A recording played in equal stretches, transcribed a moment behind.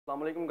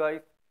Assalamu alaikum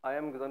guys, I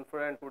am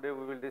Gazanfar and today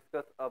we will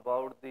discuss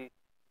about the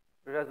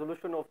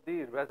resolution of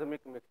the racemic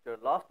mixture.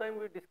 Last time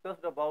we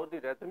discussed about the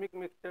racemic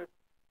mixture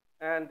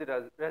and the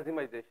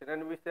racemization,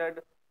 and we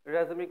said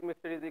racemic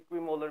mixture is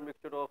equimolar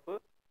mixture of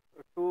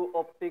two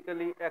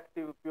optically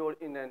active pure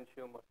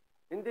enantiomer.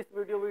 In this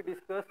video we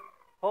discuss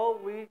how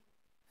we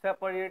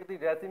separate the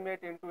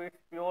racemate into its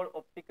pure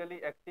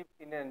optically active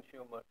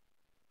enantiomer.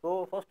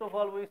 So first of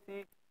all we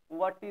see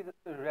what is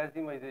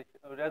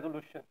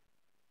resolution.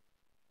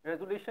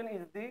 Resolution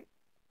is the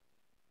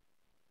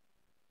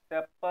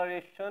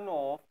separation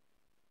of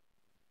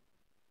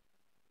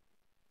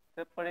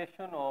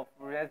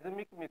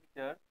racemic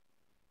mixture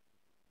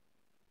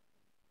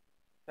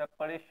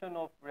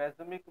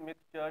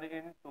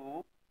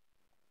into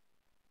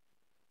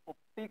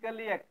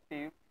optically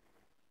active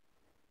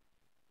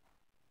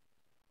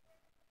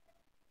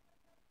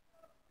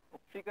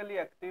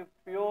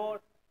pure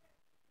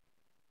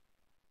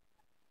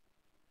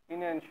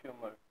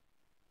enantiomer.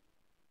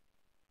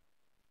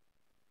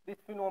 This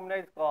phenomena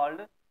is called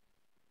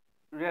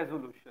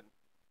resolution.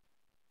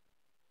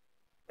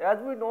 As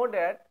we know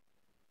that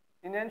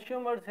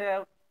enantiomers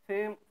have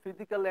same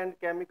physical and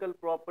chemical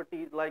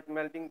properties like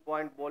melting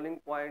point, boiling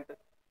point,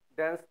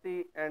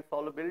 density and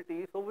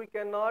solubility. So we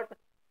cannot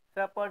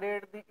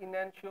separate the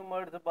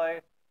enantiomers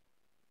by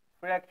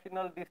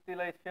fractional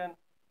distillation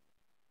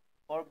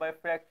or by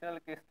fractional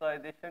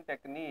crystallization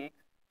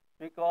techniques,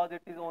 because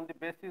it is on the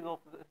basis of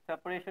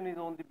separation is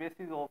on the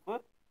basis of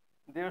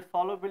their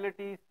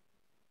solubilities,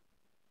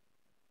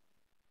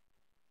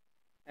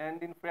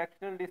 and in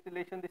fractional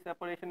distillation the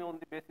separation is on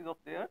the basis of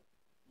their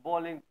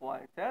boiling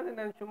points. As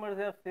enantiomers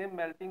have same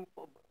melting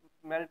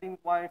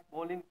points,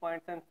 boiling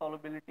points and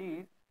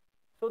solubilities,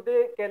 so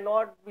they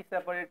cannot be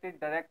separated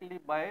directly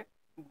by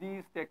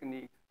these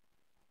techniques.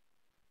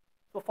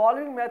 So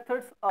following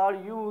methods are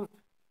used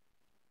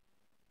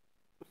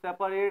to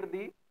separate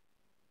the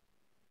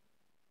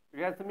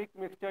racemic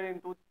mixture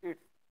into its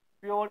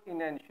pure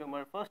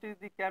enantiomer. First is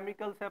the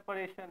chemical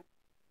separation,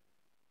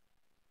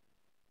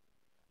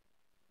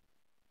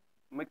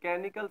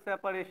 mechanical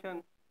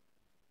separation,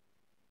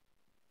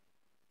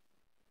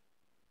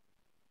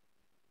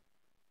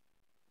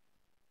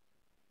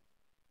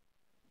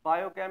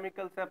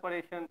 biochemical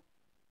separation,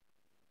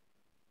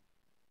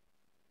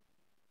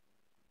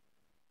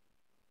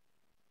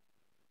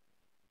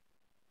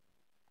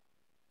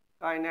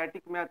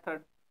 kinetic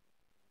method,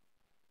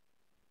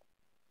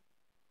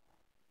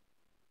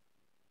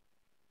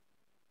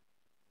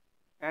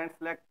 and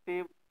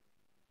selective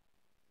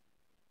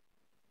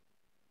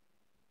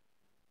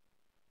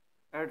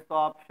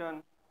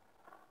adsorption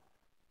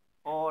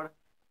or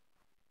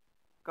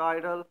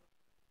chiral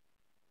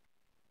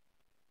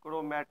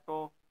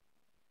chromatography.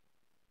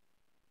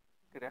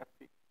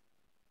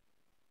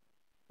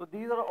 So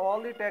these are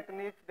all the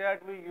techniques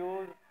that we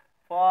use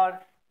for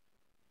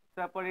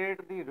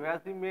separate the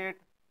racemate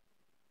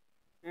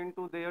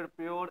into their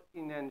pure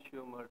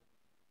enantiomer.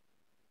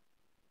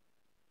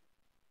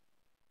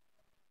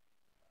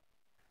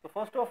 So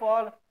first of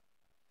all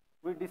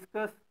we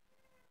discuss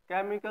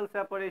chemical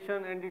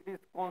separation, and it is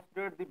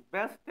considered the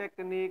best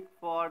technique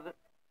for the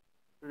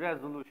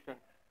resolution.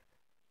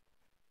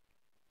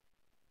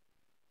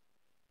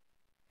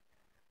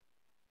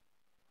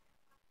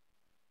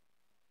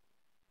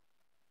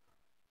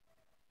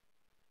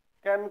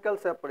 Chemical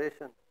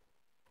separation.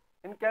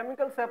 In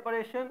chemical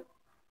separation,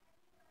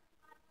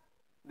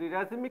 the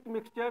racemic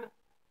mixture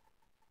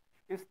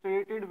is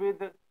treated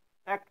with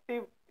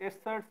active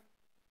acids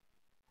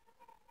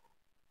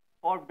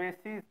or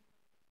bases.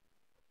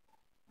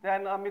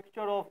 Then a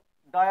mixture of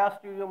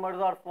diastereomers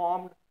are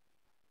formed.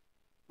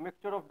 That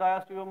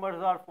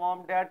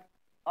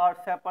are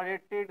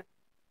separated.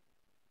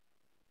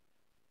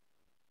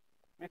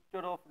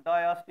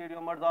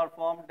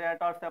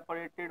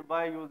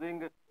 By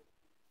using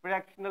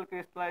fractional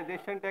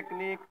crystallization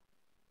technique.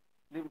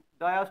 The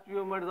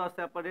diastereomers are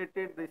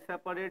separated. The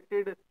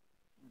separated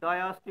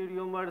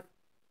diastereomers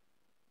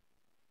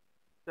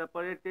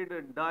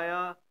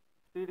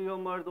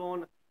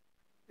on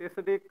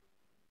acidic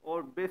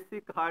or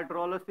basic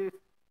hydrolysis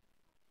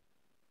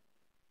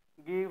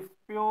gives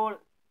pure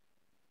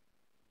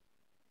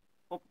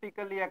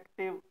optically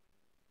active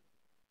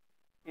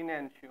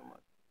enantiomer.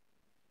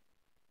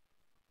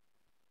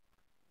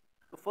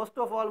 So first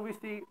of all we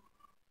see,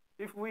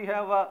 if we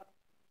have a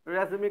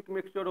racemic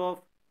mixture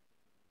of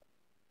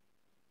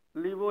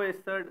levo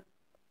acid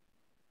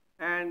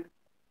and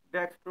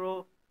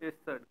dextro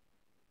acid,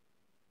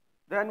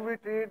 then we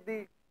treat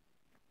the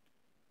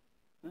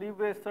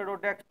levo acid or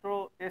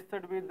dextro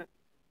acid with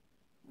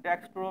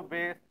dextro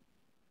base.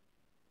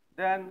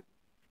 Then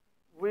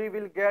we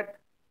will get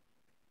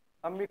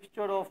a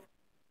mixture of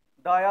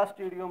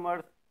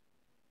diastereomers,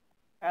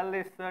 L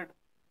acid,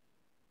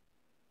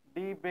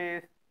 D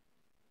base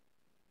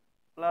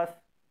plus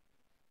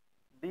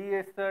D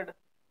acid,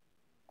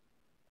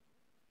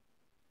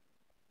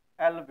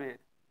 L base.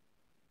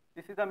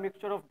 This is a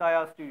mixture of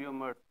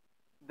diastereomers.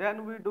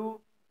 Then we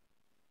do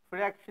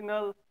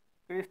fractional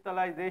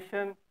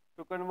crystallization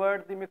to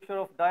convert the mixture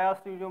of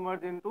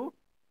diastereomers into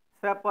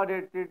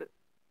separated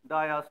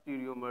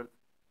diastereomers.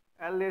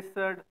 L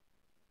acid,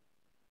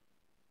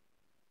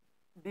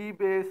 D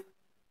base,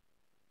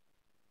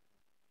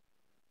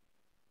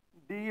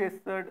 D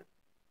acid,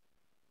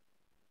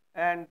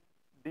 and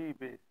D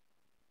base.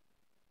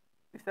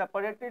 The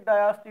separated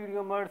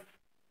diastereomers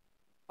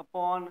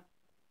upon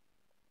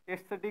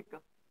acidic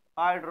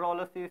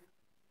hydrolysis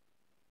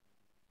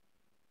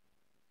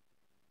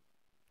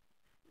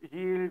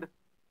yield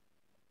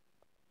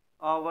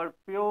our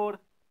pure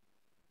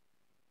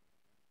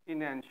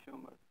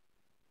enantiomers,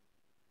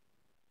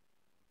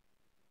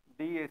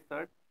 D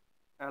acid,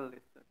 L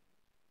acid.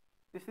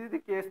 This is the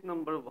case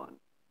number 1.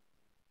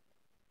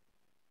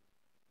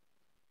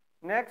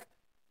 Next,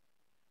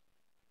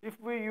 if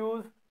we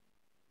use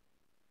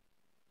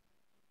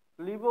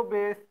LIVO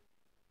base,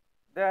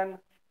 then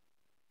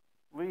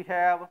we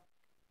have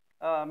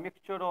a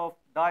mixture of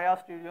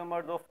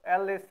diastereomers of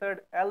L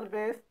acid, L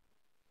base,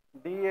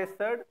 D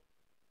acid,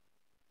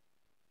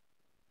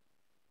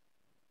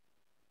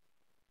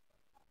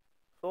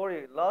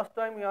 sorry, last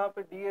time यहाँ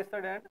पे D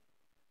acid and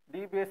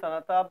D base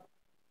आना था,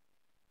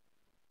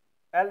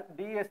 अब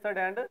D acid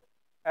and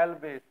L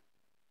base.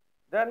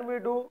 Then we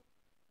do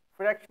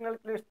fractional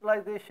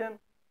crystallization.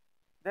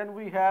 Then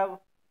we have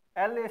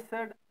L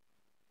acid,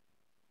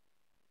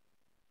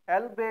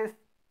 L base,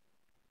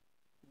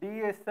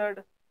 D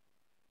acid,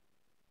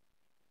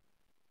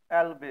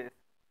 L base.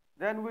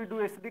 Then we do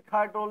acidic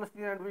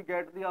hydrolysis and we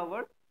get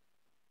our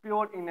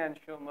pure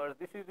enantiomers.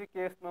 This is the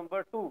case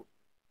number 2.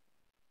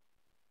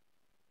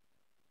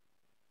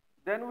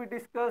 Then we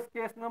discuss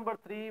case number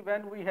 3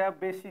 when we have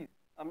bases,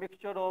 a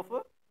mixture of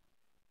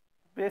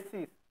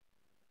bases.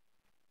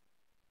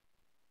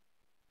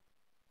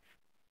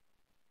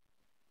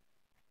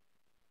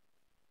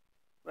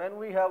 When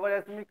we have a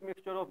racemic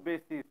mixture of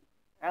bases,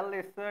 L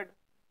acid,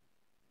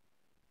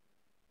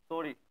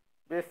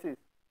 bases,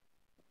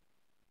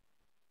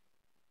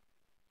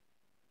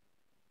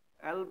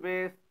 L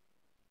base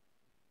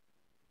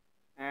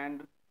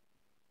and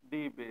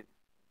D base.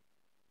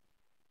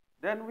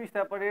 Then we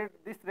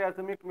separate this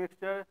racemic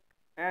mixture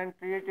and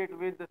treat it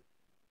with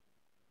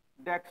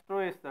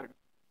dextro acid.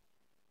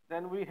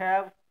 Then we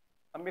have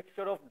a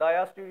mixture of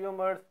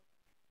diastereomers,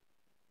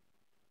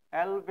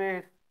 L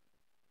base,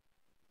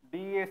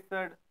 D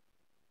acid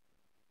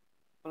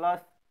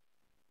plus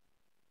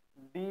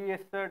D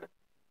acid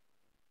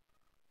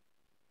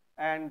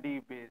and D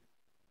base.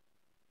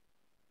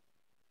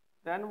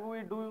 Then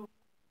we do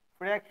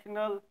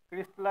fractional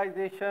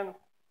crystallization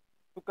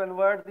to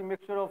convert the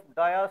mixture of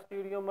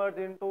diastereomers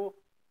into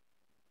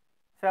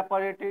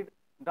separated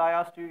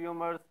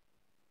diastereomers.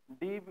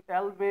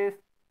 L base,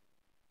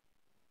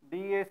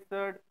 D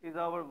acid is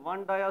our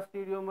one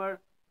diastereomer,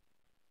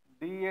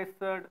 D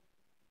acid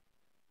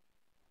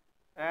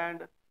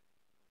and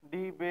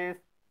D base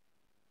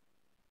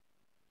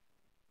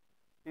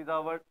is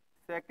our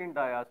second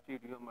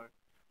diastereomer.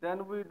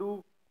 Then we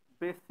do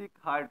basic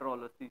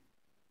hydrolysis.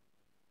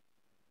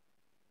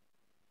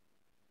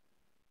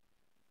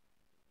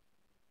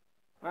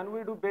 When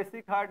we do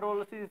basic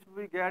hydrolysis,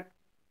 we get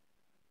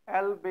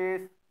L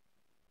base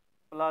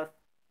plus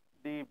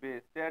D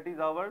base. That is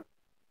our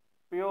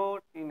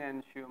pure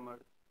enantiomers.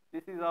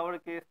 This is our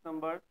case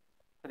number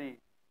 3.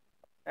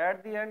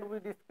 At the end, we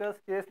discuss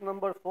case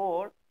number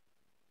 4.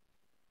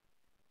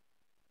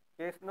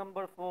 Case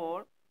number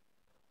 4,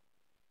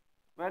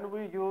 when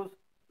we use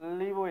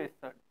LIVO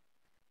acid.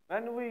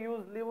 When we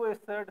use LIVO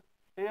acid,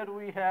 here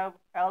we have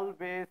L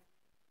base,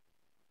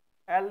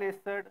 L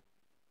acid,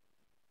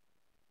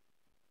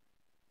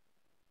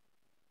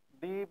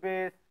 D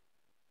base,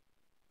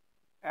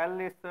 L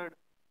acid.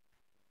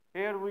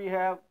 Here we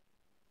have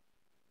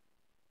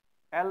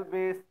L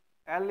base,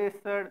 L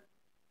acid,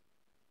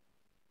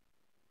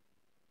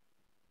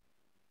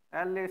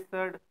 L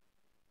acid,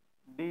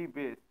 D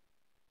base.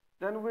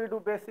 Then we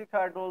do basic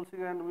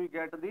hydrolysis and we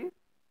get the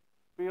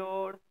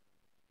pure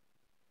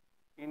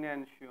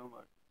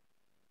enantiomer.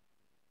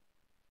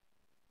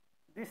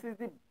 This is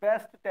the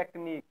best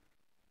technique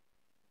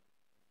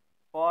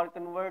for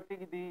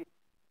converting the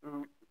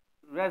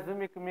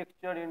racemic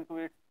mixture into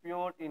its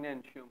pure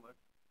enantiomer.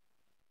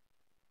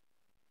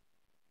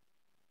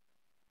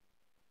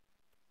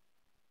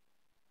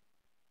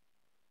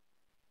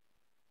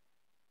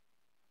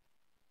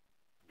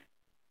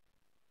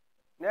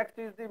 Next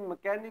is the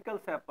mechanical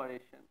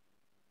separation.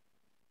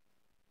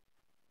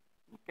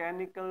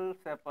 Mechanical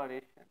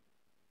separation.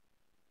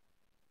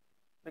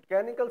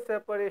 Mechanical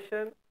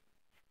separation,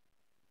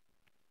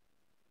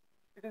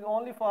 it is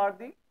only for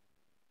the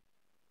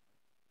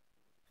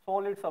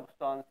solid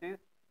substances.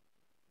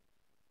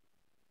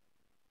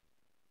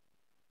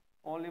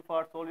 Only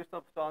for solid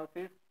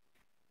substances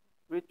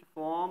which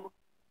form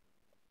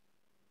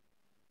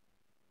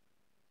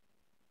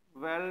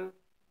well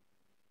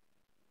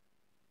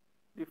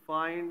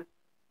defined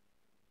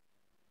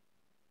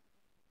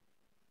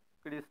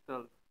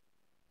crystals.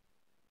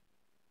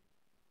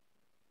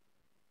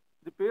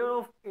 The pair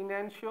of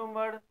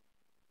enantiomer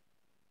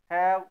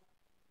have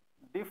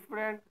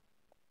different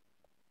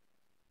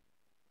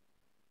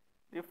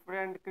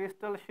different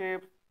crystal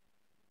shapes,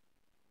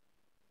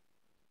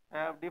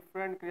 have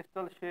different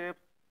crystal shapes.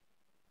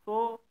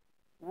 So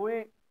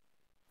we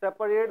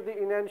separate the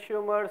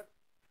enantiomers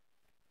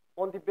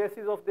on the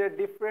basis of their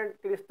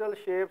different crystal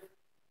shapes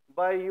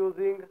by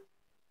using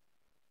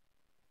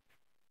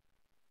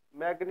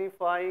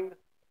magnifying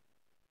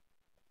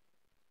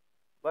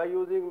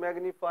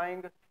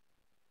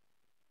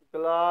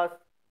glass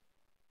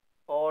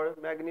or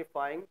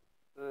magnifying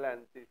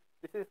lenses.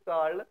 This is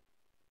called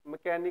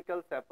mechanical separation.